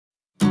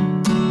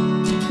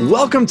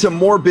Welcome to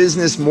More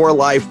Business, More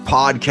Life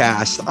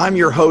podcast. I'm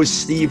your host,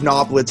 Steve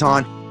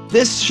Napolitan.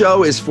 This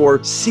show is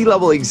for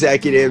C-level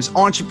executives,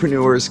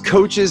 entrepreneurs,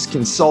 coaches,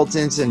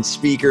 consultants, and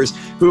speakers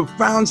who have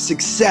found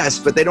success,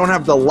 but they don't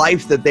have the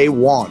life that they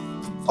want.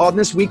 On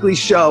this weekly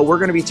show, we're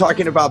going to be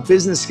talking about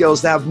business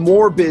skills to have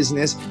more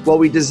business while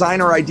we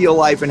design our ideal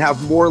life and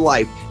have more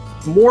life.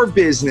 More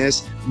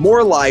business,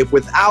 more life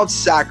without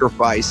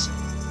sacrifice.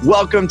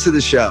 Welcome to the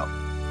show.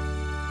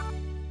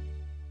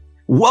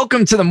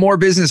 Welcome to the More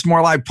Business,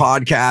 More Life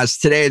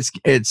podcast. Today,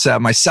 it's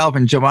myself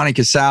and Giovanni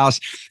Casals,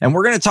 and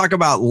we're going to talk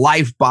about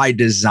life by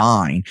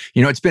design.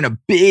 You know, it's been a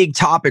big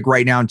topic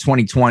right now in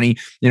 2020.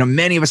 You know,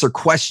 many of us are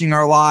questioning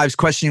our lives,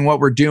 questioning what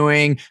we're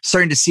doing,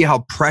 starting to see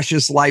how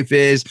precious life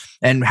is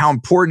and how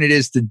important it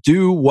is to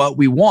do what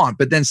we want.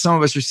 But then some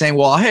of us are saying,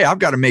 well, hey, I've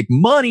got to make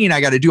money and I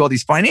got to do all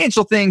these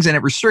financial things and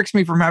it restricts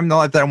me from having the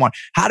life that I want.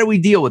 How do we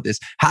deal with this?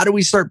 How do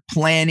we start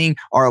planning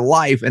our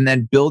life and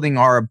then building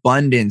our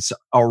abundance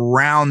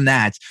around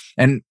that?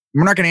 And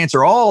we're not going to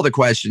answer all the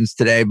questions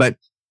today, but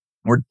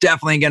we're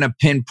definitely going to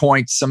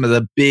pinpoint some of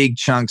the big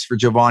chunks for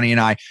Giovanni and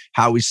I,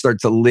 how we start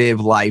to live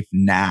life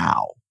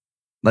now.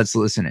 Let's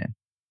listen in.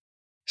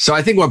 So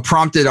I think what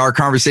prompted our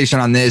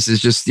conversation on this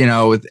is just, you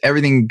know, with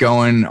everything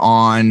going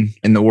on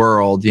in the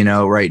world, you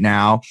know, right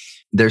now,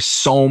 there's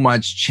so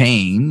much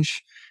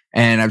change.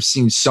 And I've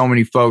seen so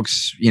many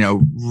folks, you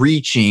know,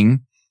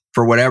 reaching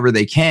for whatever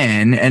they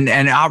can. And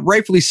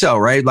rightfully so,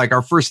 right? Like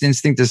our first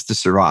instinct is to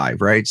survive,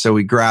 right? So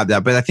we grab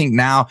that. But I think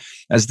now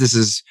as this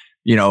is,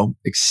 you know,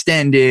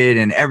 extended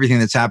and everything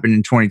that's happened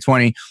in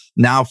 2020,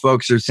 now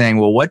folks are saying,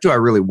 well, what do I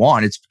really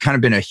want? It's kind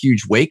of been a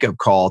huge wake-up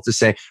call to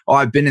say, oh,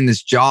 I've been in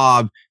this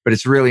job, but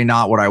it's really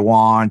not what I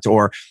want.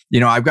 Or,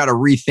 you know, I've got to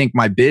rethink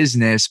my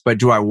business, but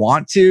do I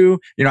want to?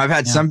 You know, I've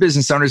had some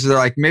business owners that are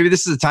like, maybe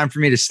this is the time for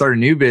me to start a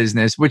new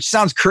business, which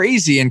sounds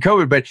crazy in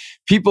COVID, but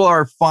people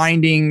are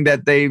finding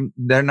that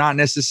they're not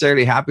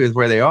necessarily happy with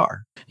where they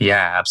are.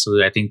 Yeah,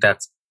 absolutely. I think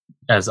that's,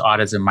 as odd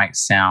as it might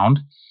sound,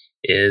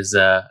 is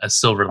a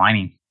silver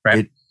lining,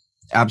 right?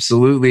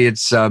 Absolutely.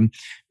 It's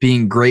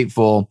being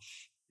grateful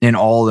in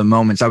all the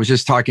moments. I was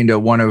just talking to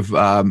one of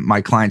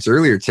my clients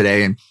earlier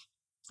today, and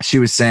she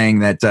was saying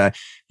that,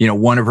 you know,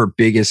 one of her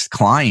biggest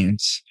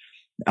clients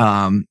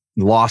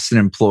lost an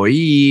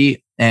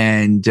employee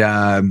and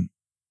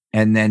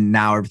then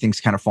now everything's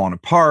kind of falling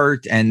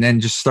apart, and then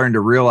just starting to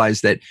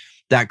realize that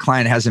that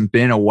client hasn't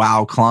been a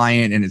wow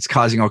client and it's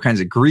causing all kinds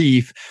of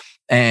grief.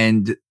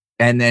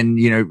 And then,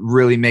 you know,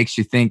 really makes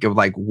you think of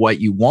like what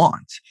you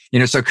want, you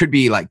know, so it could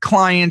be like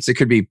clients. It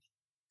could be,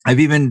 I've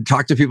even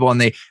talked to people and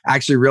they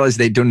actually realize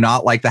they do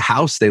not like the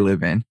house they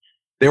live in.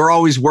 They were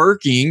always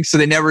working, so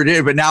they never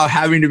did. But now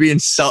having to be in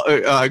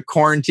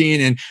quarantine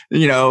and,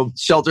 you know,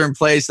 shelter in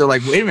place, they're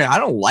like, wait a minute, I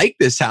don't like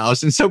this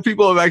house. And so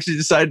people have actually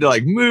decided to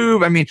like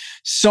move. I mean,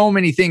 so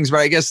many things.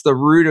 But I guess the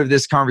root of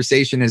this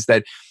conversation is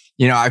that,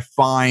 you know, I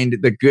find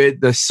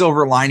the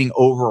silver lining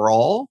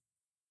overall,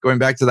 going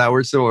back to that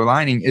word silver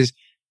lining, is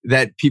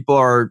that people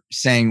are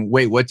saying,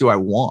 wait, what do I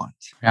want?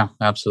 Yeah,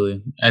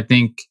 absolutely. I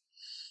think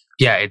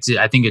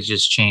it's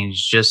just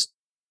changed. Just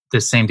the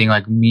same thing,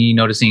 like me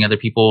noticing other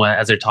people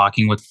as they're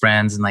talking with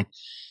friends and like,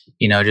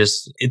 you know,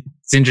 just,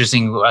 it's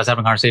interesting. I was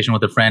having a conversation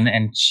with a friend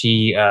and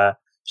she's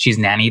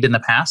nannied in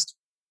the past.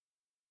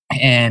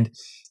 And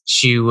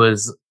she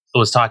was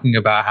talking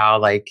about how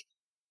like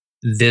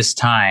this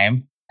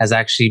time has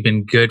actually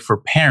been good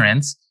for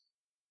parents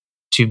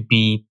to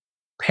be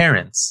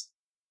parents.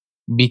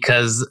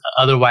 Because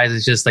otherwise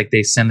it's just like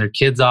they send their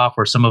kids off,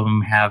 or some of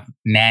them have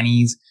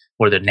nannies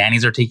where their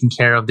nannies are taking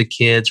care of the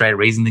kids, right?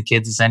 Raising the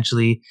kids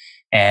essentially.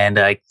 And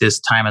like this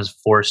time has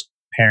forced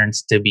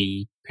parents to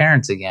be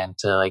parents again,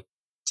 to like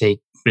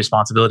take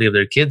responsibility of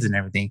their kids and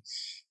everything.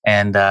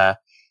 And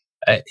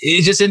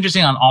it's just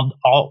interesting on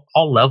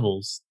all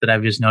levels that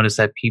I've just noticed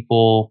that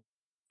people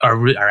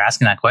are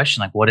asking that question,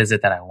 like, what is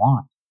it that I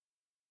want?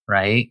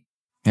 Right?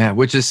 Yeah,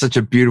 which is such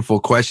a beautiful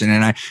question.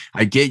 And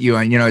I get you.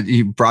 And, you know,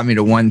 you brought me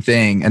to one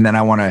thing and then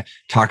I want to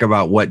talk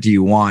about what do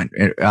you want?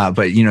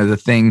 But, you know, the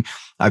thing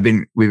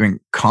we've been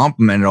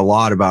complimented a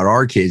lot about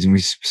our kids, and we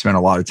spent a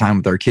lot of time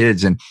with our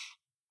kids, and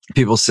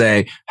people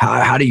say,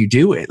 how do you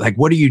do it? Like,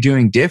 what are you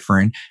doing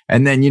different?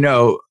 And then, you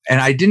know,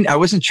 and I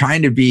wasn't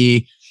trying to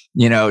be,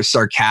 you know,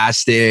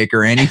 sarcastic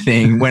or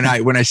anything when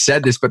I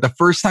said this, but the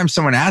first time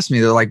someone asked me,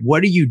 they're like,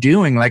 what are you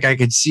doing? Like, I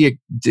could see a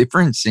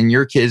difference in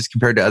your kids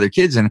compared to other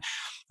kids. And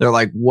they're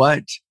like,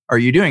 what are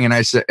you doing? And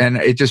I said, and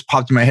it just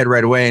popped in my head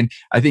right away. And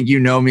I think you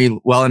know me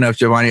well enough,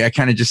 Giovanni. I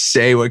kind of just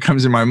say what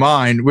comes in my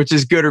mind, which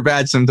is good or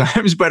bad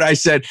sometimes. But I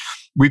said,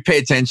 we pay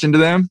attention to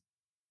them.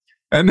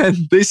 And then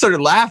they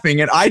started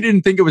laughing and I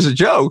didn't think it was a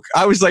joke.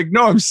 I was like,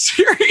 no, I'm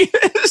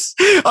serious.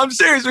 I'm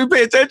serious. We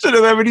pay attention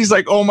to them. And he's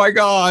like, oh my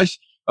gosh.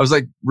 I was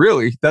like,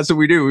 really? That's what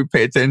we do? We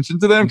pay attention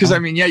to them? Because I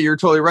mean, yeah, you're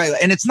totally right.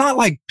 And it's not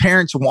like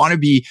parents want to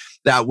be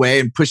that way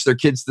and push their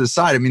kids to the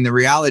side. I mean, the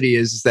reality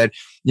is that,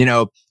 you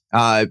know,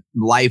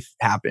 life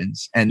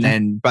happens. And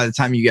then by the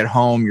time you get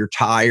home, you're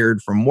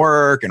tired from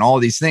work and all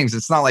these things.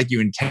 It's not like you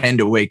intend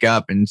to wake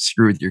up and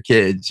screw with your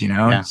kids, you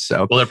know? Yeah.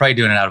 So, well, they're probably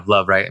doing it out of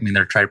love, right? I mean,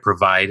 they're trying to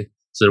provide,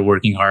 so they're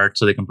working hard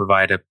so they can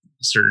provide a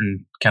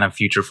certain kind of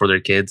future for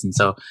their kids. And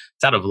so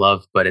it's out of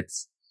love, but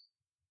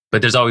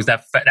there's always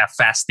that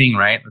fast thing,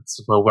 right?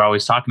 That's what we're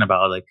always talking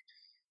about, like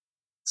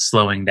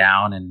slowing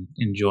down and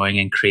enjoying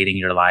and creating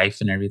your life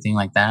and everything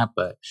like that.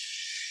 But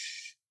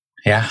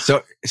yeah.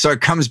 So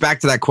it comes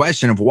back to that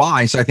question of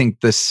why. So I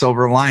think the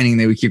silver lining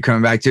that we keep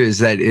coming back to is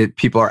that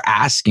people are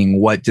asking,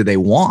 what do they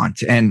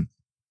want? And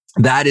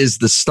that is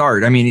the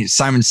start. I mean,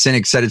 Simon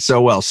Sinek said it so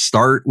well,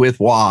 start with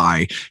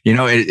why. You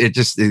know, it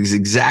just is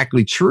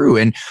exactly true.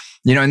 And,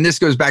 you know, and this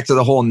goes back to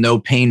the whole no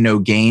pain, no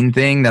gain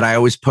thing that I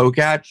always poke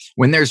at.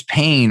 When there's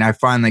pain, I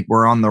find like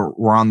we're on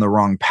the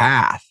wrong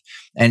path.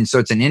 And so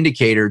it's an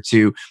indicator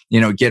to,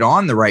 you know, get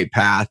on the right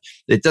path.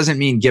 It doesn't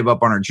mean give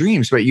up on our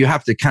dreams, but you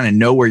have to kind of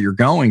know where you're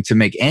going to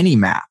make any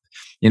map.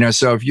 You know,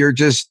 so if you're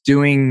just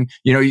doing,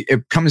 you know,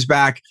 it comes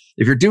back,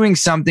 if you're doing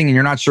something and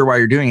you're not sure why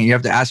you're doing it, you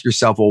have to ask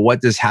yourself, well,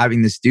 what does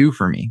having this do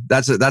for me?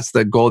 That's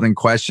the golden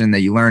question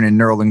that you learn in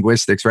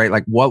neurolinguistics, right?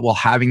 Like, what will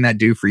having that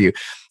do for you?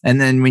 And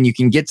then when you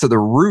can get to the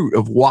root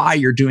of why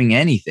you're doing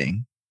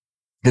anything,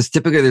 because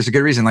typically there's a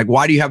good reason. Like,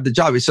 why do you have the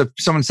job? So if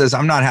someone says,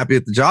 I'm not happy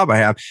with the job I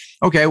have.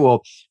 Okay,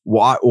 well,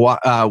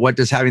 what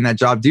does having that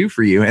job do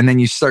for you? And then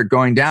you start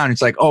going down.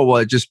 It's like, oh, well,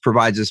 it just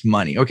provides us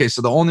money. Okay,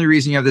 so the only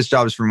reason you have this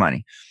job is for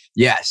money.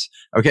 Yes.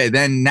 Okay,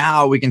 then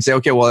now we can say,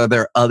 okay, well, are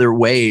there other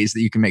ways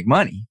that you can make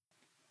money?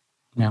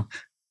 Yeah.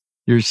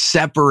 You're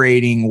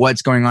separating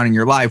what's going on in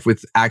your life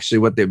with actually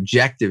what the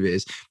objective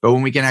is. But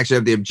when we can actually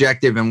have the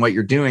objective and what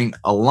you're doing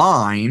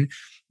align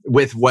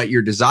with what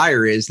your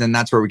desire is, then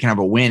that's where we can have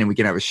a win and we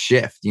can have a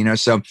shift, you know?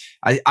 So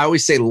I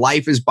always say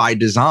life is by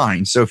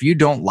design. So if you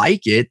don't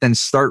like it, then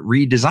start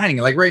redesigning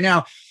it. Like right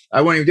now,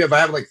 I won't even do it, but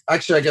I have like,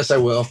 actually, I guess I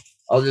will.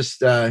 I'll just,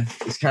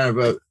 it's kind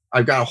of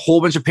I've got a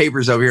whole bunch of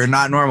papers over here,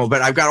 not normal,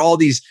 but I've got all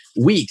these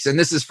weeks. And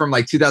this is from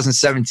like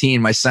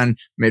 2017. My son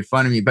made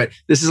fun of me, but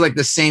this is like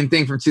the same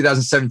thing from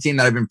 2017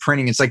 that I've been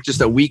printing. It's like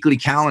just a weekly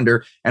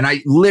calendar. And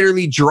I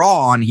literally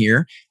draw on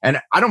here.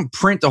 And I don't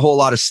print a whole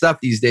lot of stuff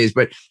these days,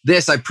 but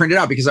this I printed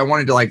out because I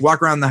wanted to like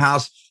walk around the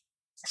house.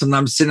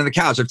 Sometimes sitting on the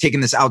couch. I've taken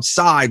this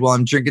outside while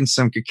I'm drinking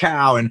some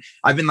cacao. And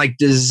I've been like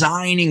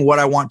designing what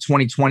I want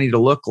 2020 to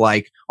look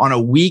like on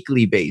a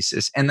weekly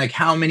basis. And like,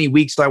 how many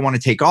weeks do I want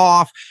to take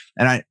off?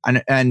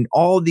 And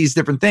all these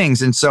different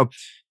things. And so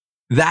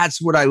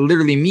that's what I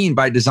literally mean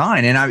by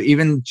design. And I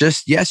even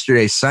just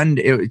yesterday,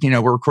 Sunday, you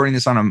know, we're recording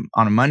this on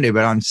a Monday,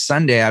 but on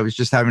Sunday, I was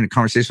just having a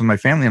conversation with my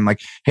family. I'm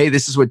like, hey,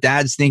 this is what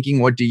dad's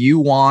thinking. What do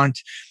you want?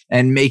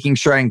 And making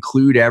sure I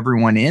include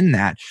everyone in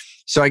that.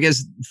 So I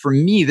guess for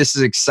me, this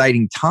is an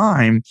exciting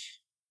time.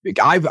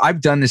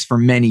 I've done this for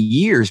many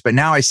years, but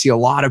now I see a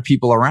lot of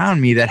people around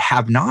me that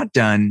have not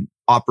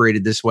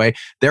operated this way.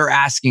 They're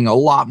asking a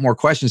lot more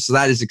questions. So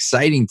that is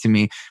exciting to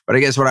me. But I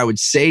guess what I would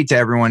say to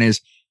everyone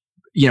is,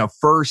 you know,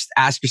 first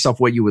ask yourself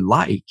what you would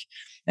like,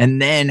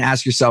 and then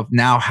ask yourself,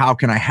 now, how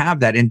can I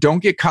have that? And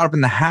don't get caught up in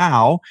the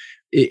how.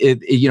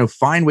 You know,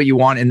 find what you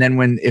want. And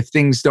then if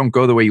things don't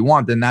go the way you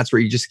want, then that's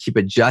where you just keep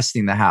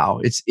adjusting the how.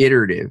 It's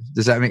iterative.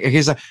 Does that make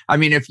sense? I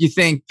mean, if you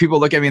think people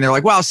look at me and they're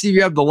like, wow, Steve,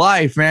 you have the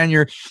life, man.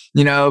 You're,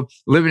 you know,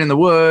 living in the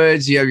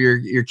woods, you have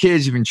your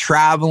kids, you've been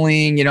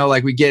traveling, you know,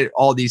 like we get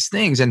all these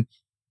things, and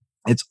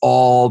it's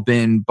all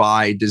been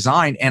by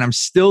design, and I'm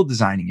still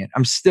designing it.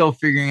 I'm still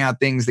figuring out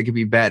things that could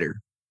be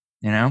better,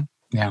 you know?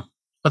 Yeah.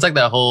 It's like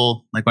that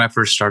whole, like when I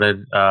first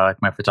started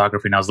my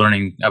photography and I was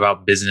learning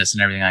about business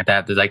and everything like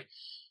that, there's like,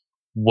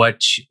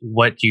 what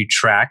you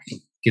track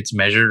gets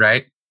measured,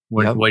 right?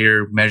 What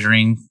you're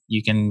measuring,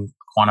 you can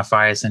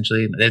quantify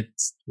essentially. It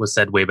was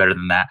said way better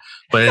than that,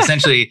 but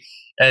essentially,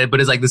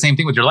 but it's like the same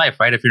thing with your life,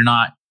 right? If you're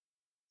not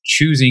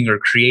choosing or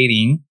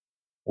creating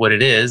what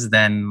it is,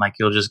 then like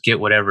you'll just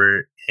get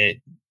whatever it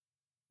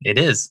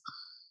is.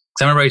 Because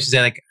I remember I used to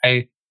say, like,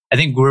 I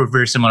think we're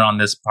very similar on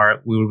this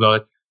part. We would go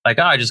like,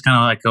 oh, I just kind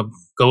of like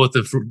go with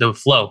the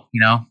flow,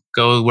 you know,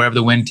 go wherever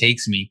the wind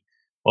takes me.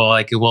 Well,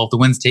 if the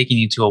wind's taking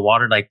you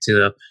to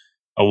to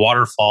a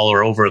waterfall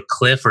or over a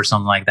cliff or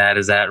something like that,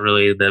 is that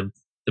really the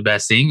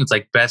best thing? It's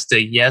like best to,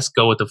 yes,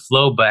 go with the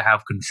flow, but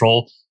have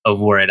control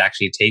of where it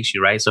actually takes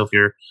you, right? So if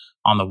you're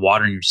on the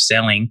water and you're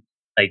sailing,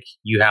 like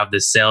you have the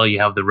sail, you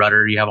have the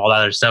rudder, you have all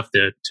that other stuff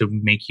to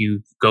make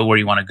you go where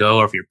you want to go.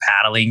 Or if you're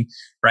paddling,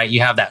 right,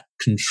 you have that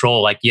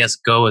control. Like, yes,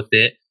 go with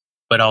it,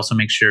 but also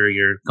make sure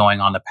you're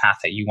going on the path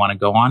that you want to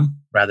go on,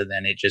 rather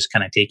than it just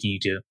kind of taking you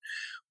to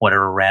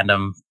whatever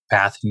random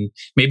path. And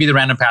maybe the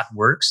random path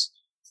works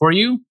for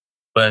you,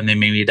 but then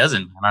maybe it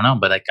doesn't. I don't know.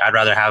 But like, I'd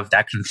rather have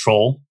that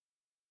control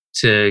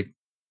to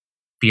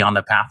be on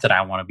the path that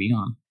I want to be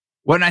on.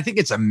 Well, and I think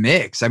it's a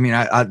mix. I mean,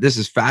 this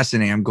is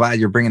fascinating. I'm glad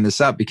you're bringing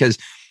this up because,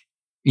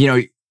 you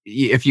know,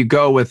 if you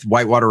go with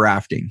whitewater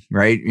rafting,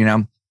 right, you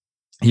know,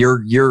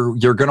 you're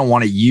going to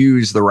want to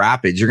use the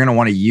rapids. You're going to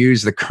want to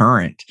use the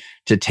current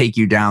to take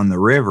you down the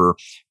river,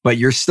 but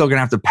you're still going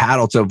to have to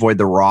paddle to avoid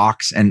the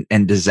rocks and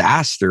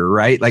disaster,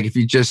 right? Like if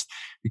you just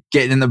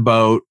get in the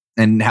boat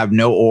and have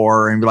no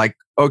oar and be like,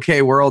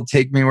 okay, world,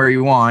 take me where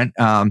you want,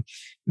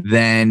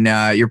 then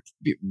you're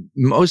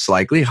most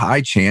likely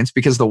high chance,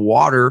 because the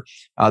water,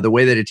 the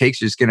way that it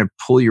takes you is going to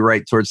pull you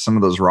right towards some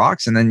of those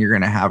rocks, and then you're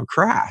going to have a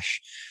crash.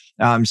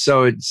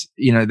 So it's,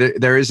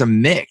 there is a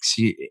mix.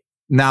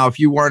 Now, if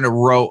you wanted to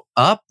row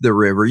up the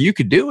river, you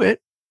could do it.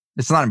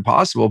 It's not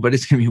impossible, but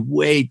it's going to be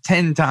way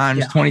 10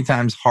 times, 20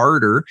 times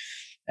harder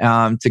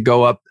to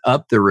go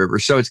up the river.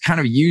 So it's kind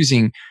of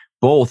using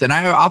both. And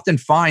I often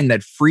find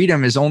that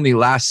freedom is only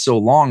lasts so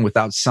long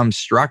without some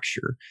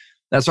structure.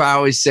 That's why I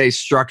always say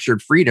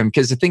structured freedom,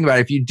 because the thing about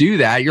it, if you do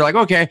that, you're like,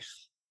 okay,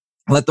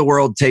 let the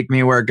world take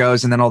me where it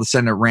goes, and then all of a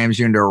sudden it rams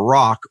you into a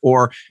rock,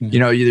 or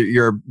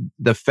you're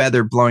the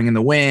feather blowing in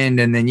the wind,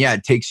 and then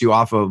it takes you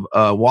off of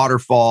a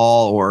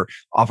waterfall or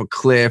off a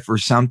cliff or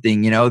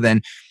something.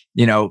 Then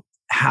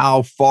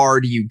how far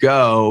do you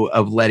go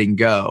of letting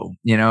go?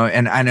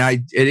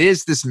 It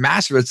is this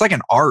massive. It's like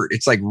an art.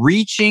 It's like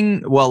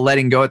reaching while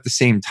letting go at the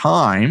same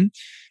time.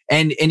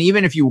 And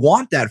even if you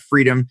want that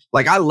freedom,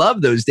 like I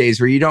love those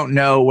days where you don't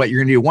know what you're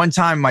going to do. One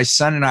time, my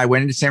son and I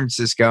went into San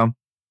Francisco,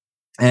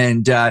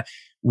 and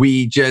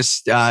we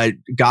just got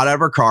out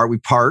of our car, we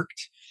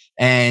parked,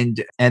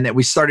 and then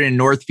we started in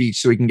North Beach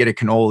so we can get a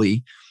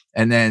cannoli.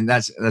 And then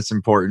that's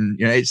important.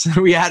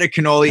 So we had a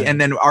cannoli, and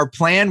then our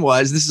plan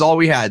was, this is all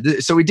we had.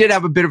 So we did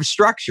have a bit of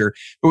structure,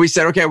 but we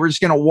said, okay, we're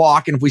just going to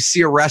walk. And if we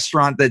see a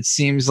restaurant that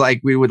seems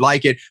like we would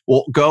like it,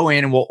 we'll go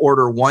in and we'll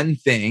order one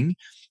thing,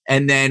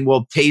 and then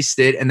we'll taste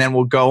it, and then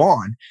we'll go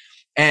on.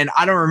 And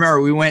I don't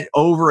remember, we went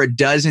over a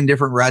dozen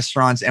different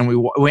restaurants, and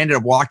we ended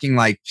up walking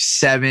like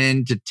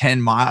 7 to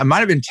 10 miles. It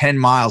might've been 10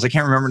 miles. I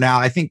can't remember now.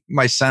 I think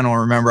my son will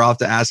remember. I'll have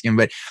to ask him,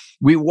 but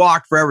we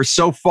walked forever,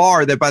 so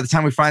far that by the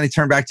time we finally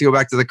turned back to go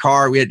back to the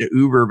car, we had to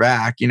Uber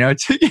back, to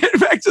get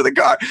back to the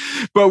car.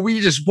 But we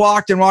just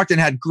walked and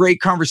had great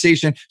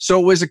conversation. So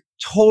it was a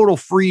total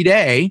free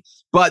day.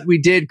 But we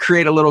did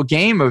create a little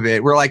game of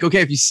it. We're like,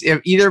 okay,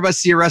 if either of us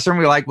see a restaurant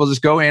we like, we'll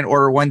just go in,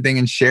 order one thing,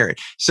 and share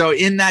it. So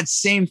in that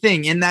same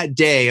thing, in that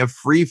day of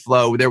free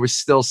flow, there was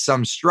still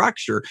some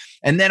structure.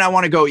 And then I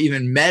want to go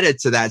even meta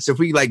to that. So if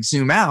we like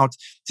zoom out,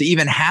 to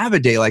even have a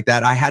day like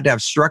that, I had to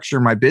have structure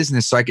in my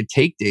business so I could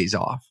take days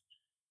off.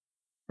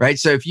 Right?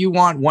 So if you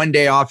want one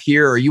day off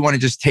here, or you want to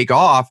just take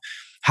off,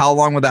 how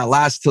long will that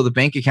last till the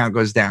bank account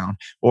goes down?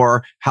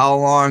 Or how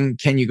long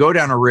can you go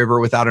down a river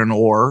without an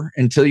oar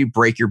until you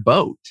break your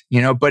boat?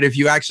 But if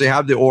you actually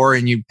have the oar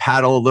and you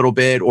paddle a little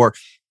bit, or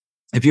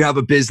if you have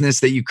a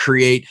business that you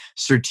create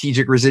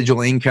strategic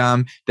residual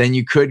income, then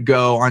you could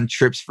go on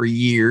trips for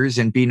years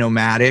and be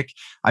nomadic.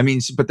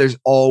 But there's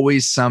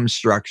always some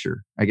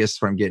structure. I guess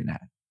that's what I'm getting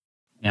at.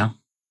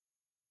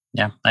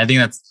 Yeah. I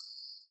think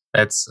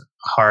that's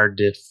hard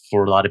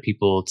for a lot of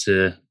people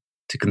to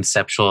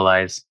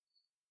conceptualize.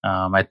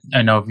 I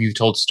know you've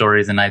told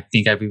stories, and I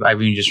think I've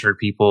even just heard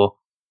people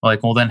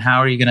like, well, then how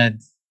are you going to,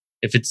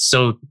 if it's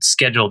so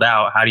scheduled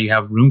out, how do you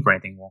have room for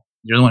anything? Well,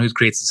 you're the one who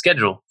creates the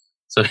schedule.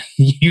 So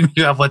you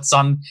have what's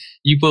on,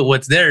 you put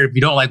what's there. If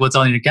you don't like what's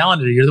on your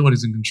calendar, you're the one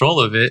who's in control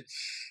of it.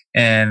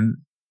 And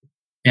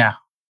yeah.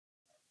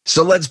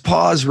 So let's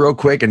pause real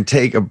quick and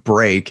take a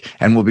break,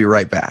 and we'll be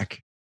right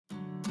back.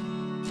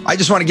 I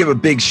just want to give a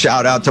big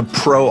shout out to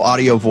Pro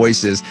Audio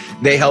Voices.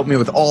 They help me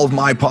with all of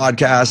my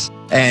podcasts,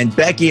 and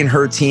Becky and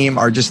her team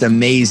are just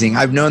amazing.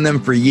 I've known them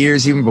for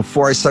years, even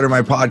before I started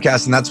my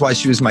podcast, and that's why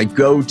she was my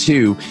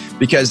go-to,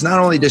 because not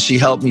only does she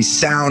help me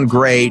sound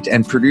great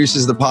and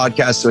produces the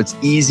podcast so it's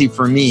easy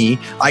for me,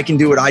 I can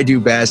do what I do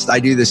best.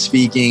 I do the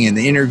speaking and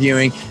the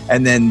interviewing,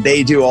 and then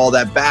they do all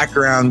that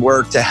background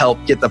work to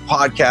help get the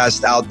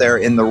podcast out there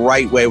in the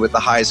right way with the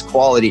highest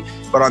quality.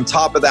 But on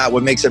top of that,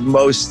 what makes it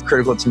most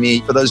critical to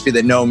me, for those of you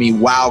that know me,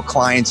 wow,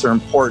 clients are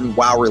important.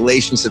 Wow,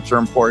 relationships are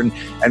important.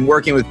 And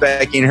working with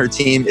Becky and her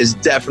team is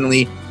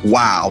definitely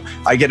wow.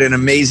 I get an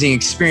amazing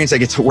experience. I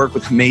get to work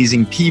with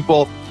amazing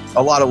people.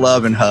 A lot of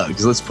love and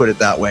hugs, let's put it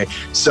that way.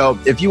 So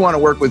if you want to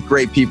work with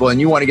great people and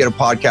you want to get a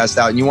podcast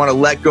out and you want to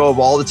let go of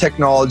all the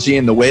technology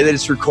and the way that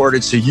it's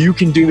recorded so you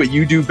can do what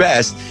you do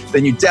best,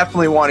 then you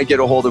definitely want to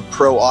get a hold of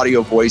Pro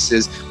Audio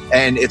Voices.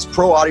 And it's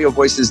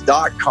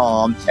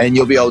proaudiovoices.com, and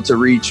you'll be able to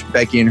reach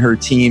Becky and her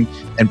team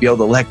and be able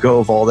to let go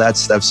of all that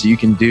stuff so you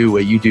can do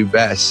what you do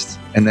best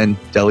and then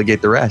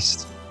delegate the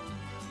rest.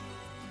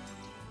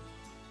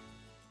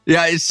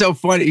 Yeah, it's so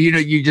funny.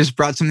 You just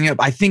brought something up.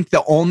 I think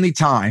the only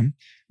time,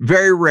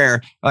 very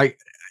rare, like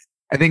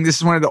I think this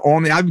is one of the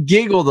only, I've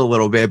giggled a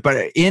little bit,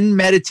 but in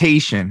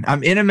meditation,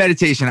 I'm in a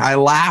meditation, I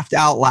laughed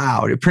out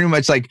loud. It pretty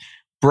much like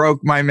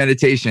broke my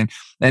meditation.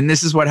 And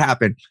this is what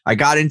happened. I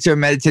got into a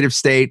meditative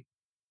state,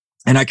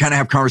 and I kind of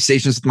have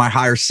conversations with my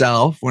higher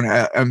self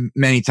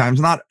many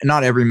times, not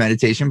every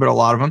meditation, but a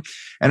lot of them.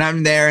 And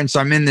I'm there. And so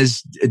I'm in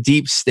this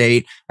deep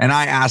state, and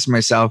I ask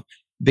myself,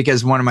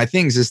 because one of my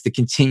things is to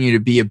continue to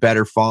be a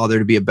better father,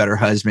 to be a better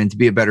husband, to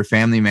be a better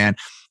family man.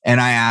 and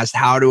I asked,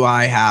 how do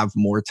I have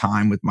more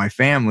time with my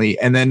family?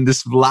 And then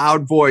this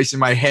loud voice in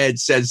my head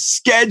says,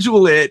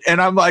 schedule it.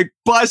 And I'm like,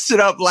 busted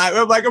up laughing.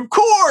 I'm like, of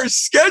course,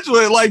 schedule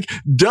it. Like,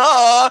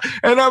 duh.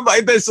 And I'm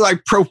like, this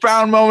like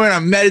profound moment.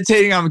 I'm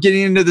meditating. I'm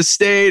getting into the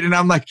state. And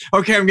I'm like,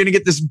 okay, I'm going to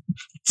get this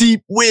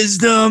deep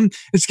wisdom.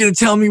 It's going to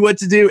tell me what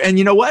to do. And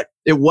you know what?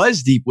 It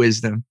was deep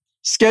wisdom.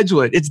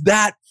 Schedule it. It's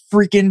that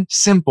freaking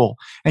simple.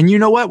 And you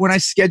know what? When I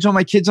schedule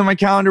my kids on my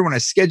calendar, when I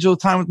schedule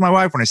time with my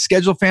wife, when I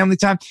schedule family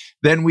time,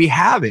 then we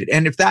have it.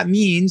 And if that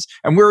means,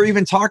 and we're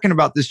even talking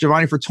about this,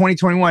 Giovanni, for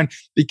 2021,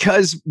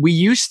 because we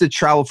used to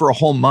travel for a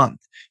whole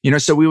month,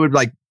 so we would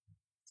like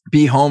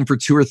be home for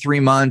 2 or 3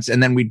 months,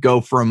 and then we'd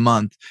go for a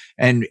month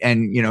and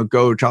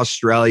go to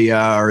Australia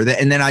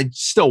and then I'd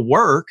still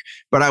work,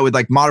 but I would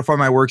like modify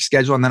my work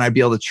schedule, and then I'd be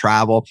able to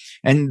travel.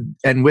 And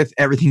with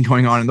everything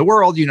going on in the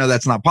world,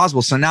 that's not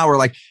possible. So now we're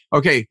like,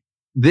 okay,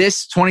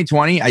 this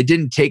 2020, I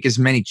didn't take as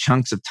many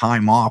chunks of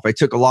time off. I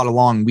took a lot of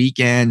long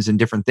weekends and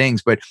different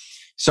things. But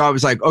so I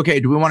was like, okay,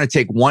 do we want to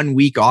take 1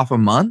 week off a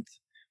month,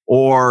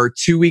 or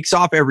 2 weeks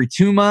off every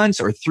 2 months,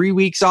 or 3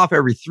 weeks off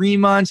every 3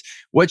 months?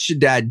 What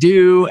should Dad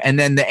do? And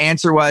then the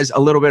answer was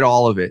a little bit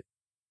all of it.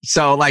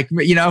 So like,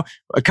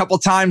 a couple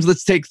times,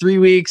 let's take 3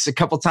 weeks, a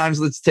couple times,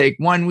 let's take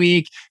 1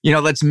 week,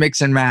 let's mix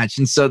and match.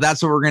 And so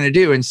that's what we're going to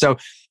do. And so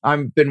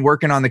I've been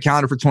working on the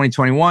calendar for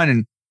 2021,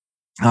 and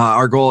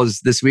our goal is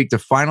this week to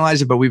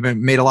finalize it, but we've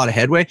made a lot of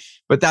headway.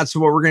 But that's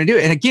what we're going to do.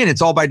 And again,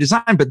 it's all by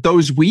design. But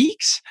those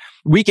weeks,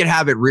 we can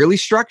have it really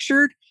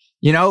structured.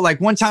 Like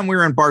one time we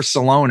were in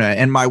Barcelona,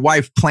 and my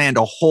wife planned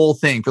a whole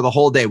thing for the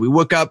whole day. We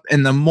woke up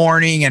in the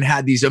morning and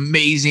had these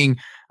amazing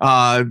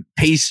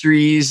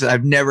pastries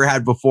I've never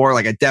had before.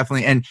 Like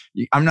and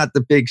I'm not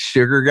the big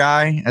sugar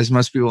guy, as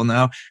most people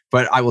know,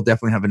 but I will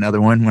definitely have another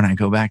one when I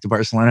go back to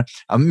Barcelona.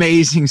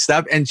 Amazing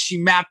stuff. And she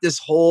mapped this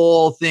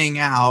whole thing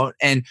out,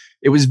 and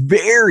it was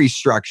very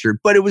structured,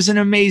 but it was an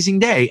amazing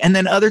day. And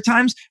then other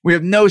times we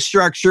have no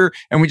structure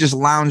and we just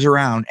lounge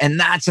around, and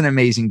that's an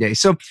amazing day.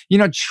 So,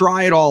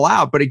 try it all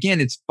out. But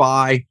again, it's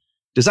by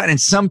design.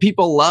 And some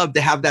people love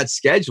to have that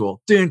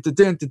schedule, and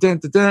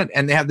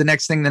they have the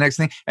next thing.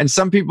 And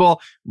some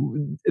people,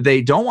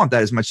 they don't want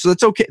that as much. So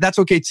that's okay. That's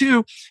okay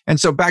too. And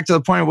so back to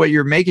the point of what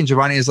you're making,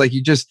 Giovanni, is like,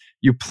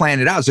 you plan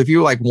it out. So if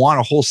you like want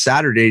a whole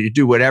Saturday to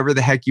do whatever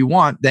the heck you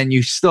want, then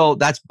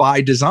that's by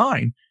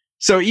design.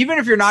 So even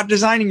if you're not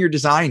designing, you're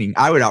designing.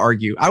 I would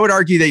argue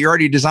that you're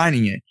already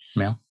designing it.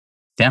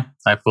 Yeah.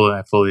 I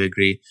fully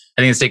agree.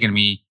 I think it's taken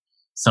me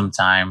some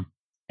time,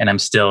 and I'm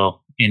still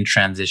in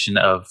transition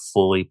of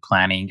fully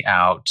planning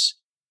out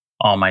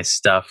all my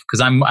stuff,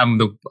 because I'm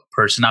the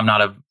person, I'm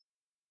not a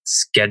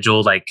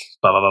scheduled like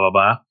blah blah blah blah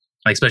blah.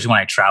 Like, especially when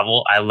I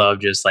travel, I love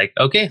just like,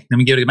 okay, let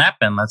me give it a map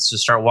and let's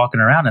just start walking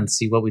around and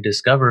see what we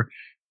discover.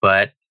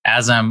 But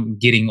as I'm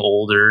getting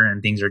older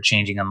and things are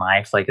changing in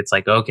life, like it's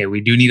like, okay,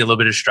 we do need a little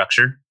bit of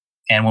structure.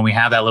 And when we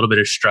have that little bit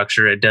of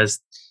structure, it does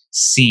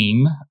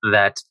seem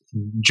that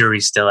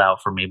jury's still out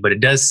for me, but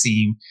it does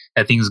seem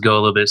that things go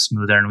a little bit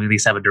smoother, and we at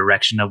least have a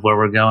direction of where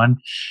we're going.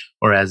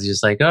 Whereas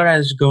just like, all right,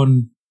 let's go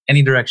in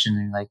any direction.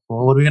 And you're like,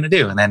 well, what are we going to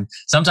do? And then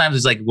sometimes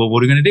it's like, well,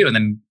 what are we going to do? And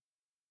then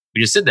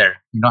we just sit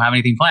there. You don't have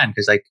anything planned,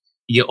 because like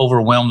you get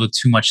overwhelmed with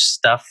too much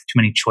stuff, too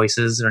many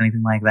choices or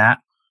anything like that.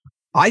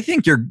 I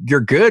think you're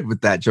good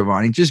with that,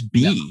 Giovanni. Just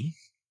be.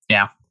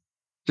 Yeah.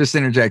 Just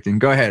interjecting.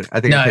 Go ahead. I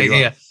think.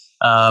 Yeah.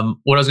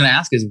 What I was going to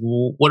ask is,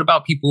 well, what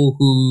about people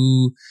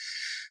who,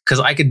 because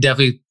I could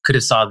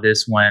have saw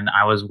this when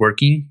I was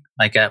working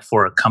like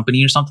for a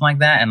company or something like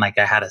that, and like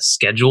I had a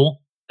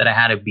schedule that I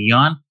had to be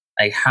on.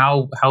 Like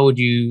how would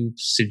you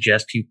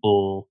suggest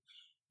people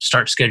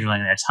start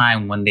scheduling their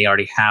time when they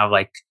already have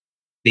like,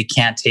 they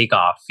can't take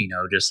off,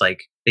 just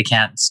like they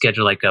can't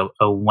schedule like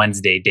a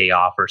Wednesday day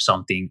off or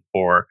something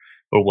or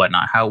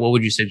whatnot? What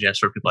would you suggest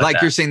for people like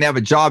that? You're saying they have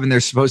a job and they're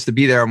supposed to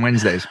be there on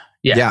Wednesdays.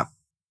 Yeah.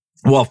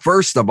 Well,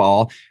 first of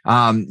all,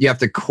 you have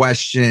to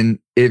question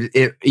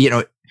if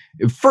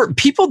for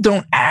people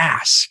don't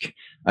ask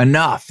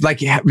enough.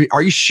 Like,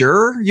 are you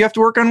sure you have to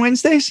work on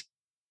Wednesdays?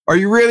 Are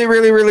you really,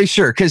 really, really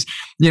sure? Because,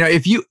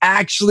 if you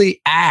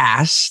actually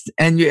asked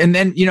and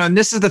then, and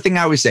this is the thing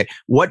I always say,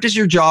 what does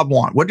your job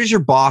want? What does your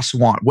boss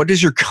want? What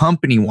does your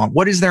company want?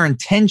 What is their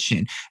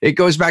intention? It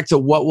goes back to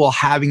what will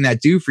having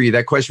that do for you?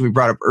 That question we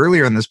brought up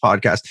earlier in this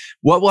podcast.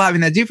 What will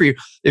having that do for you?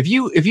 If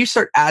you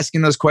start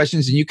asking those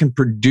questions and you can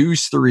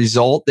produce the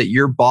result that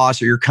your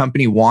boss or your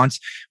company wants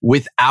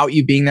without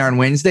you being there on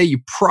Wednesday, you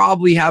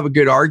probably have a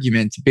good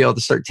argument to be able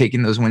to start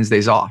taking those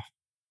Wednesdays off.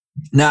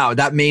 Now,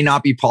 that may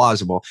not be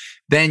plausible.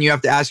 Then you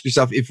have to ask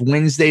yourself, if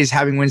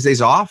having Wednesdays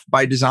off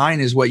by design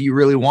is what you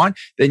really want,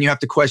 then you have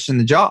to question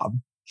the job.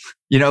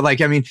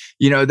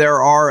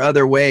 There are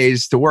other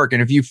ways to work.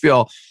 And if you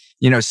feel,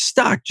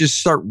 stuck, just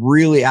start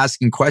really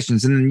asking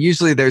questions. And then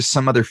usually there's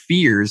some other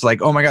fears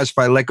like, oh my gosh, if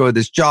I let go of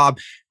this job,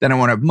 then I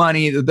won't have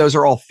money. Those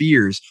are all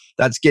fears.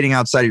 That's getting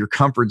outside of your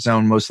comfort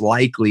zone most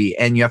likely.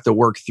 And you have to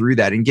work through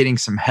that, and getting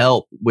some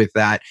help with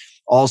that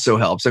also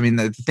helps. I mean,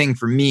 the thing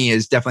for me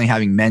is definitely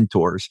having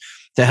mentors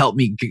to help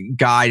me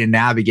guide and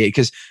navigate,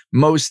 because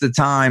most of the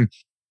time,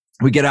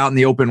 we get out in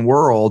the open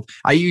world.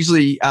 I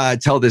usually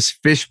tell this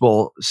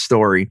fishbowl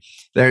story.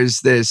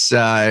 There's this,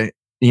 there's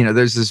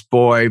this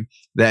boy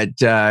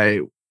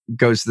that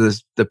goes to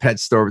the pet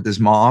store with his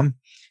mom,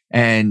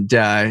 and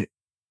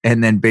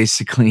then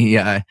basically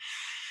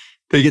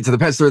they get to the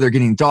pet store. They're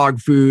getting dog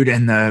food,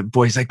 and the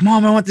boy's like,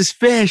 "Mom, I want this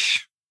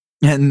fish,"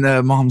 and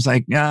the mom's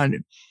like, "No,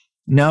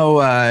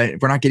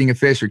 we're not getting a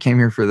fish. We came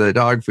here for the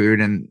dog food."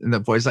 And the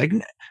boy's like,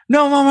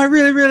 "No, Mom, I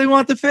really, really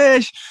want the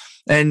fish."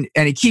 And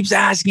he keeps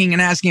asking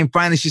and asking. And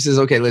finally she says,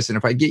 "Okay, listen,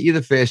 if I get you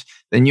the fish,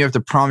 then you have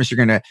to promise you're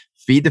going to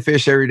feed the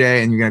fish every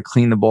day and you're going to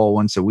clean the bowl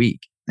once a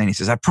week." And he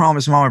says, "I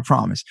promise, Mom, I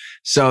promise."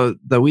 So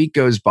the week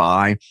goes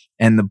by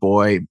and the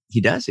boy, he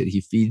does it.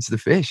 He feeds the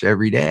fish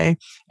every day.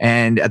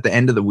 And at the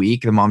end of the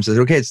week, the mom says,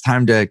 "Okay, it's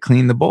time to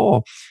clean the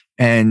bowl."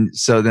 And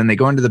so then they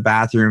go into the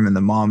bathroom and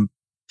the mom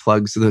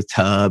plugs the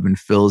tub and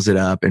fills it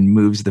up and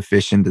moves the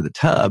fish into the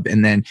tub.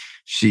 And then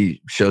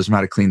she shows him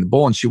how to clean the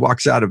bowl. And she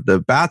walks out of the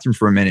bathroom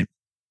for a minute.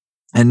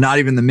 And not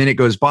even the minute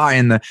goes by,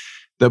 and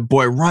the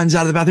boy runs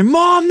out of the bathroom.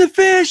 "Mom, the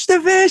fish,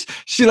 the fish."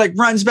 She like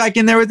runs back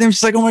in there with him.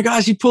 She's like, "Oh my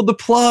gosh, he pulled the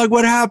plug.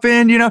 What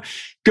happened?"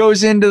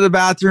 Goes into the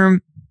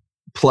bathroom,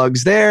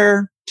 plug's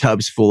there,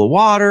 tub's full of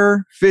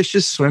water, fish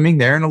is swimming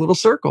there in a little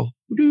circle.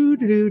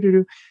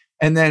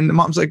 And then the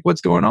mom's like,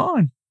 "What's going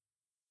on?"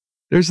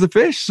 "There's the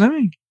fish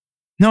swimming."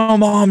 "No,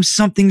 Mom,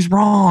 something's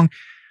wrong.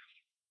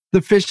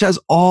 The fish has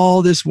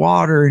all this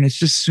water and it's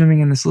just swimming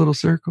in this little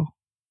circle."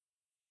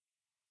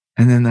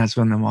 And then that's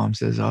when the mom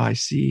says, "Oh, I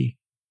see.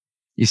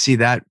 You see,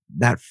 that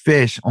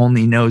fish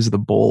only knows the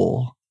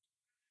bowl.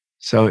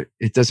 So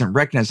it doesn't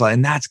recognize that."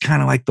 And that's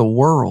kind of like the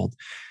world,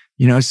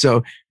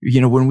 So,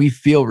 when we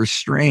feel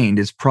restrained,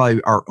 it's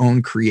probably our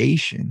own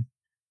creation,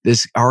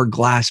 our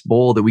glass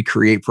bowl that we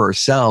create for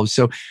ourselves.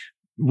 So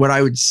what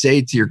I would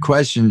say to your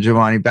question,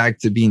 Giovanni, back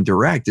to being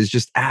direct, is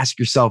just ask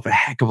yourself a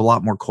heck of a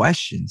lot more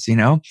questions,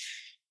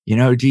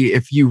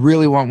 if you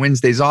really want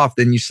Wednesdays off,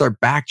 then you start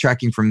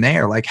backtracking from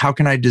there. Like, how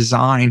can I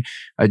design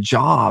a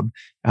job?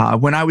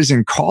 When I was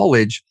in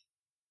college,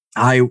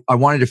 I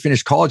wanted to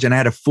finish college and I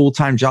had a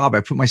full-time job.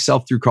 I put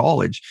myself through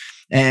college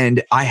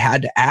and I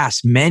had to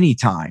ask many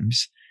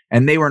times.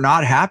 And they were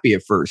not happy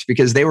at first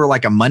because they were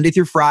like a Monday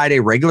through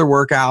Friday, regular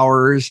work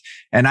hours.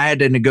 And I had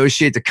to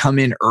negotiate to come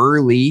in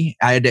early.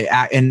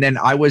 And then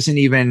I wasn't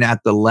even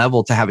at the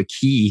level to have a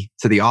key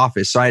to the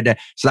office. So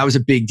so that was a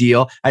big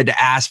deal. I had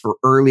to ask for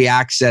early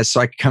access so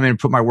I could come in and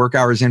put my work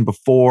hours in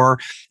before.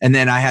 And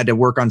then I had to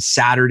work on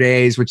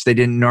Saturdays, which they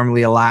didn't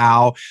normally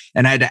allow.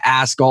 And I had to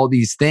ask all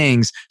these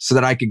things so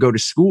that I could go to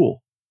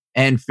school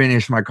and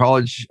finish my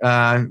college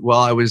while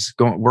I was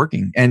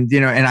working. And,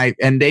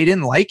 and they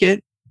didn't like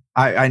it.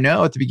 I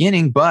know at the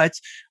beginning, but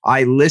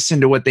I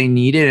listened to what they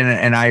needed,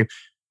 and I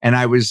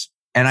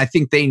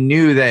think they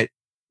knew that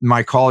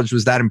my college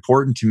was that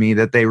important to me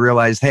that they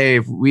realized, hey,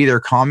 if we either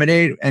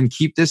accommodate and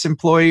keep this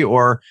employee,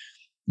 or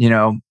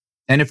and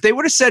if they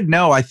would have said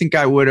no, I think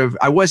I would have.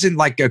 I wasn't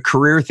like a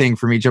career thing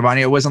for me,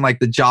 Giovanni. It wasn't like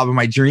the job of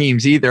my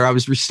dreams either. I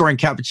was restoring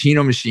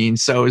cappuccino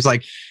machines, so it was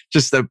like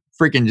just a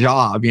freaking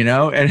job,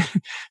 And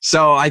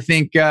so I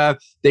think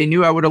they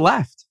knew I would have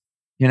left,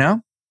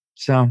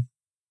 So.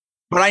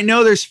 But I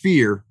know there's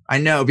fear. I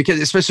know, because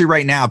especially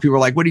right now, people are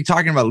like, "What are you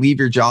talking about? Leave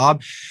your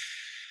job?"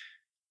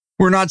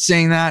 We're not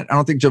saying that. I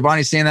don't think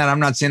Giovanni's saying that.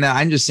 I'm not saying that.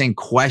 I'm just saying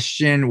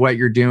question what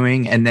you're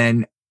doing and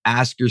then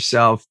ask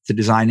yourself to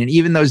design. And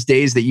even those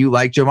days that you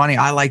like, Giovanni,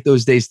 I like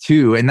those days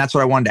too. And that's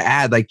what I wanted to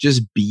add. Like,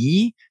 just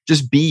be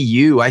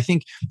you. I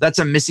think that's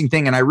a missing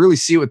thing. And I really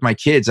see it with my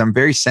kids. I'm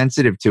very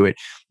sensitive to it.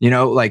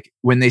 Like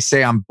when they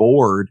say I'm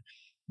bored,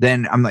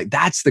 then I'm like,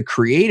 that's the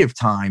creative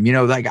time,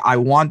 like I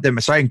want them.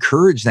 So I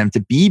encourage them to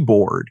be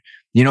bored,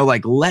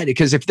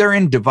 because if they're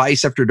in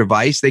device after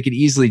device, they could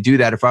easily do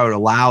that. If I would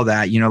allow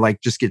that,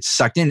 like just get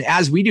sucked in,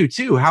 as we do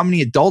too. How many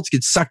adults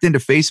get sucked into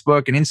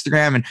Facebook and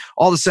Instagram, and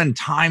all of a sudden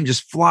time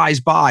just flies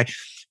by.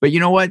 But you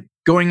know what?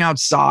 Going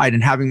outside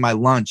and having my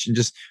lunch and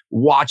just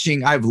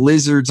watching, I have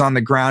lizards on the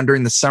ground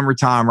during the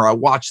summertime, or I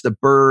watch the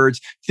birds,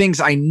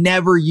 things I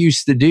never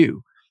used to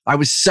do. I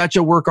was such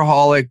a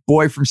workaholic,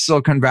 boy from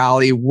Silicon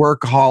Valley,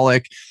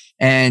 workaholic.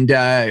 And,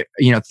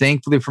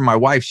 thankfully for my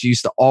wife, she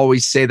used to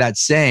always say that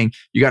saying,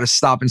 "You got to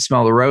stop and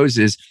smell the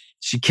roses."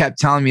 She kept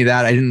telling me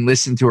that. I didn't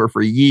listen to her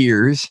for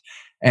years.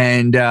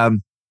 But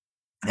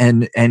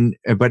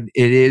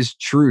it is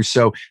true.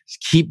 So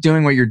keep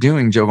doing what you're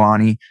doing,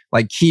 Giovanni.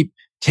 Like, keep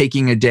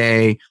taking a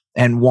day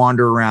and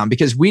wander around,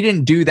 because we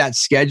didn't do that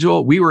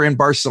schedule. We were in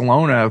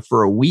Barcelona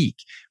for a week.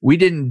 We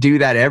didn't do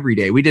that every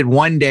day. We did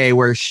one day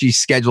where she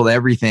scheduled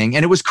everything,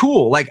 and it was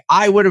cool. Like,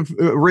 I would have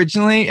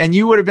originally, and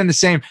you would have been the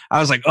same. I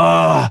was like,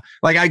 oh,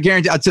 like I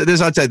guarantee I'll tell you,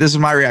 this is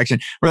my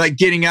reaction. We're like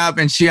getting up,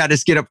 and she had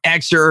us get up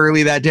extra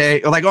early that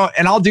day. Like, oh,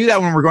 and I'll do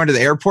that when we're going to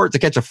the airport to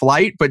catch a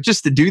flight, but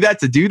just to do that,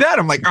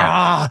 I'm like,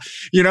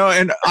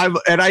 and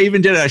I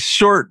even did a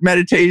short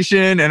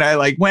meditation, and I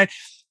like went.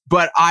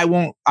 But I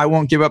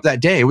won't give up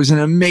that day. It was an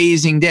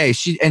amazing day.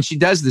 She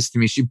does this to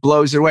me. She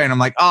blows it away. And I'm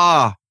like,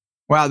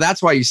 Wow,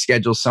 that's why you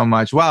schedule so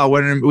much. Wow,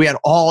 when we had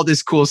all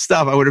this cool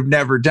stuff I would have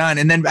never done.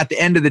 And then at the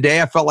end of the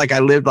day, I felt like I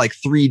lived like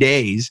 3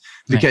 days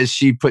because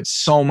she put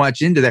so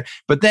much into there.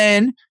 But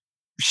then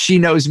she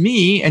knows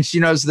me and she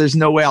knows there's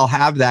no way I'll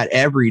have that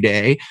every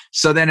day.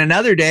 So then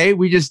another day,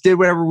 we just did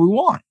whatever we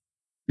want,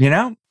 you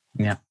know?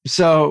 Yeah.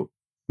 So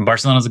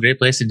Barcelona's a great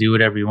place to do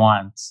whatever you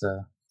want.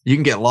 So you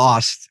can get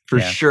lost for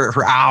sure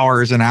for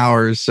hours and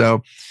hours.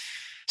 So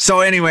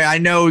anyway, I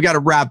know we got to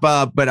wrap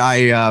up, but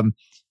I'm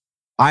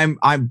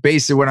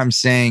basically what I'm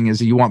saying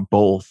is you want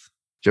both,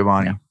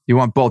 Giovanni. Yeah. You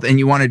want both, and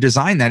you want to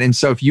design that. And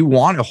so if you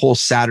want a whole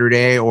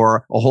Saturday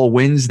or a whole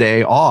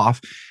Wednesday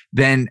off,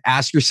 then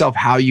ask yourself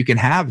how you can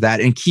have that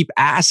and keep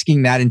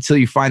asking that until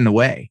you find the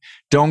way.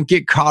 Don't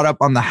get caught up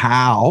on the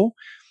how.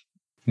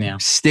 Yeah.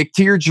 Stick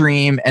to your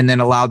dream and then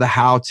allow the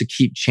how to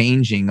keep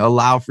changing.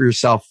 Allow for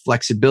yourself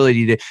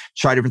flexibility to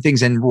try different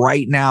things. And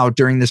right now,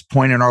 during this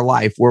point in our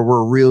life where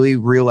we're really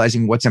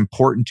realizing what's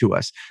important to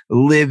us,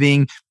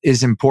 living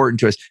is important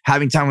to us.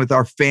 Having time with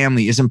our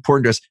family is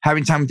important to us.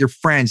 Having time with your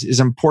friends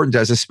is important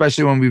to us,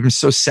 especially when we've been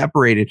so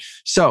separated.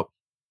 So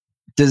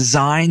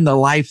design the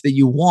life that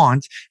you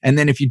want. And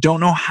then if you don't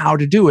know how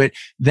to do it,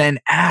 then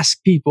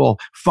ask people,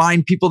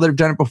 find people that have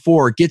done it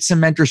before, get some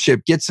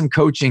mentorship, get some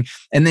coaching,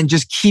 and then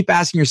just keep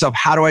asking yourself,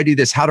 how do I do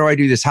this? How do I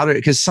do this?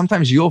 Because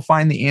sometimes you'll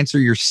find the answer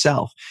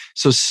yourself.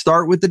 So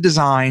start with the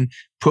design,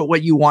 put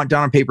what you want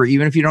down on paper,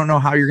 even if you don't know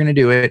how you're going to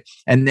do it,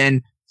 and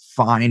then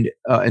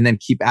and then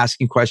keep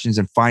asking questions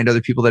and find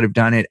other people that have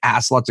done it.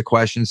 Ask lots of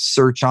questions,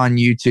 search on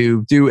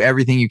YouTube, do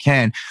everything you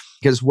can,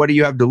 because what do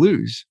you have to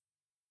lose?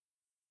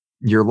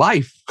 Your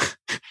life.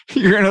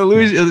 You're going to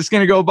lose. It's going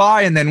to go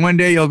by. And then one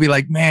day you'll be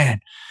like, man,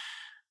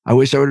 I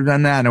wish I would have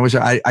done that. And I wish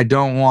I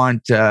don't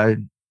want to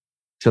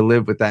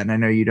live with that. And I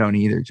know you don't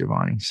either,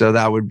 Giovanni. So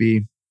that would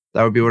be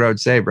what I would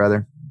say,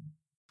 brother.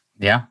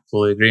 Yeah,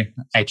 fully agree.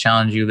 I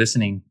challenge you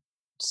listening,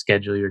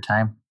 schedule your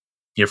time,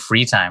 your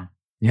free time.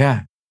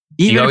 Yeah.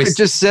 Even if it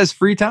just says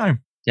free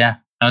time. Yeah.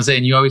 I was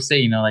saying, you always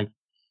say, like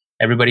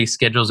everybody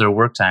schedules their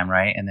work time,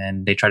 right? And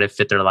then they try to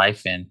fit their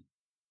life in.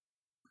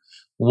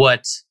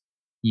 What,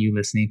 you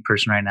listening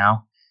person right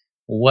now,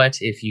 what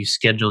if you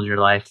scheduled your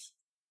life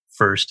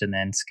first and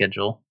then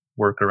schedule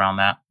work around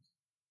that?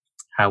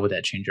 How would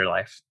that change your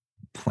life?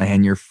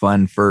 Plan your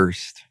fun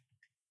first.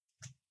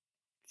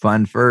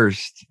 And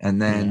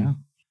then,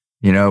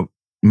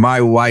 my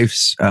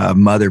wife's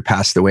mother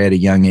passed away at a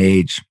young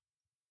age.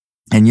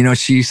 And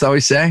she used to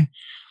always say,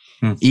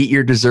 eat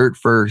your dessert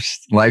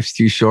first. Life's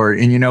too short.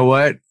 And you know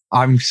what?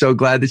 I'm so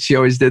glad that she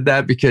always did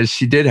that, because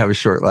she did have a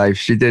short life.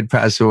 She did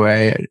pass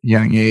away at a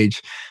young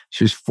age.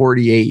 She was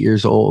 48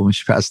 years old when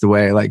she passed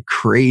away, like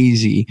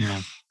crazy.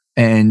 Yeah.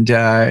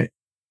 And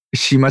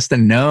she must have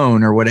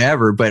known or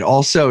whatever. But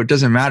also, it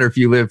doesn't matter if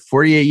you live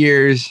 48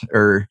 years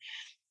or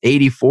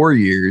 84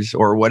 years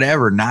or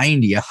whatever,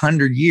 90,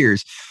 100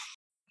 years.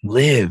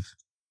 Live.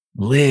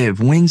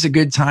 When's a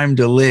good time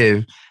to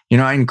live?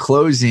 In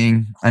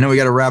closing, I know we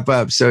got to wrap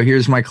up. So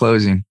here's my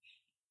closing.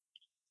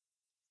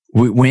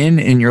 When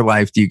in your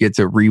life do you get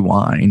to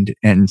rewind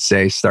and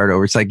say start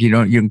over? It's like you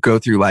can go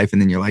through life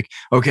and then you're like,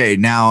 okay,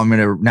 now I'm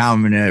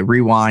gonna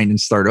rewind and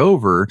start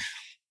over.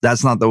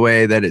 That's not the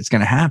way that it's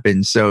gonna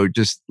happen. So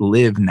just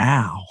live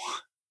now,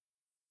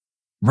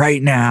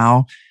 right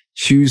now.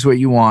 Choose what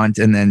you want,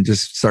 and then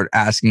just start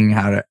asking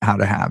how to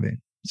have it.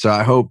 So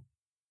I hope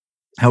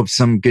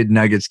some good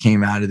nuggets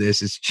came out of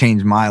this. It's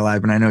changed my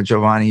life, and I know,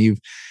 Giovanni,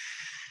 you've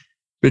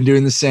been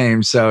doing the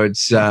same. So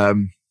it's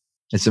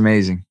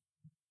amazing.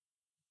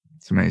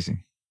 It's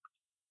amazing.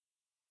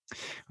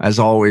 As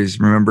always,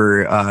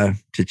 remember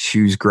to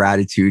choose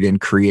gratitude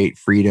and create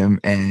freedom.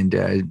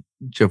 And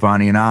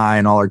Giovanni and I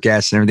and all our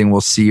guests and everything,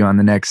 we'll see you on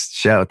the next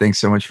show. Thanks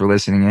so much for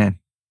listening in.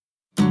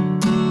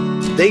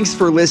 Thanks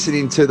for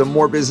listening to the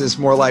More Business,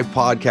 More Life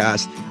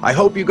podcast. I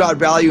hope you got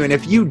value. And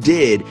if you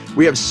did,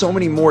 we have so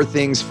many more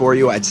things for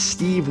you at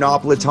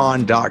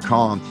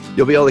stevenapolitan.com.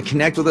 You'll be able to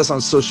connect with us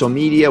on social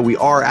media. We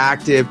are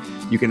active.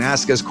 You can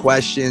ask us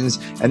questions.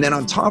 And then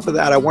on top of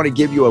that, I want to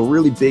give you a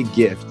really big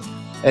gift.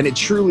 And it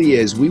truly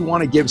is. We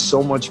want to give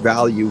so much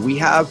value. We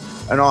have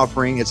an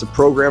offering. It's a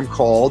program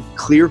called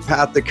Clear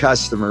Path to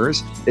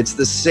Customers. It's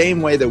the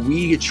same way that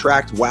we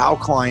attract wow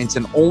clients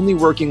and only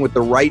working with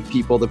the right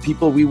people, the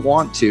people we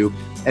want to.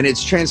 And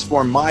it's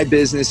transformed my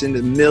business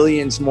into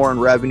millions more in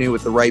revenue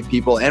with the right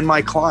people and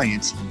my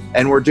clients.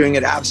 And we're doing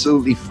it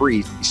absolutely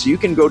free. So you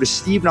can go to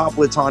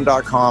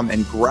stevenapolitan.com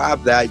and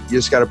grab that. You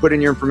just got to put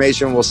in your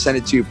information. We'll send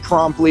it to you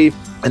promptly.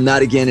 And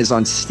that again is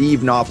on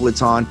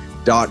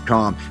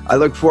stevenapolitan.com. I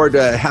look forward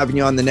to having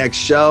you on the next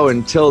show.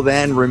 Until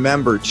then,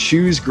 remember,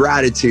 choose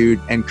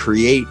gratitude and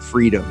create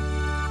freedom.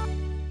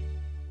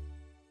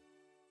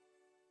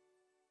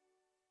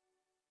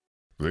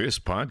 This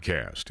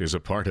podcast is a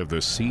part of the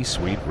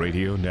C-Suite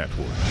Radio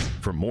Network.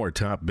 For more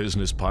top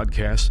business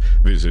podcasts,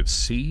 visit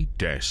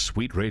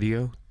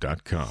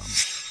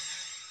c-suiteradio.com.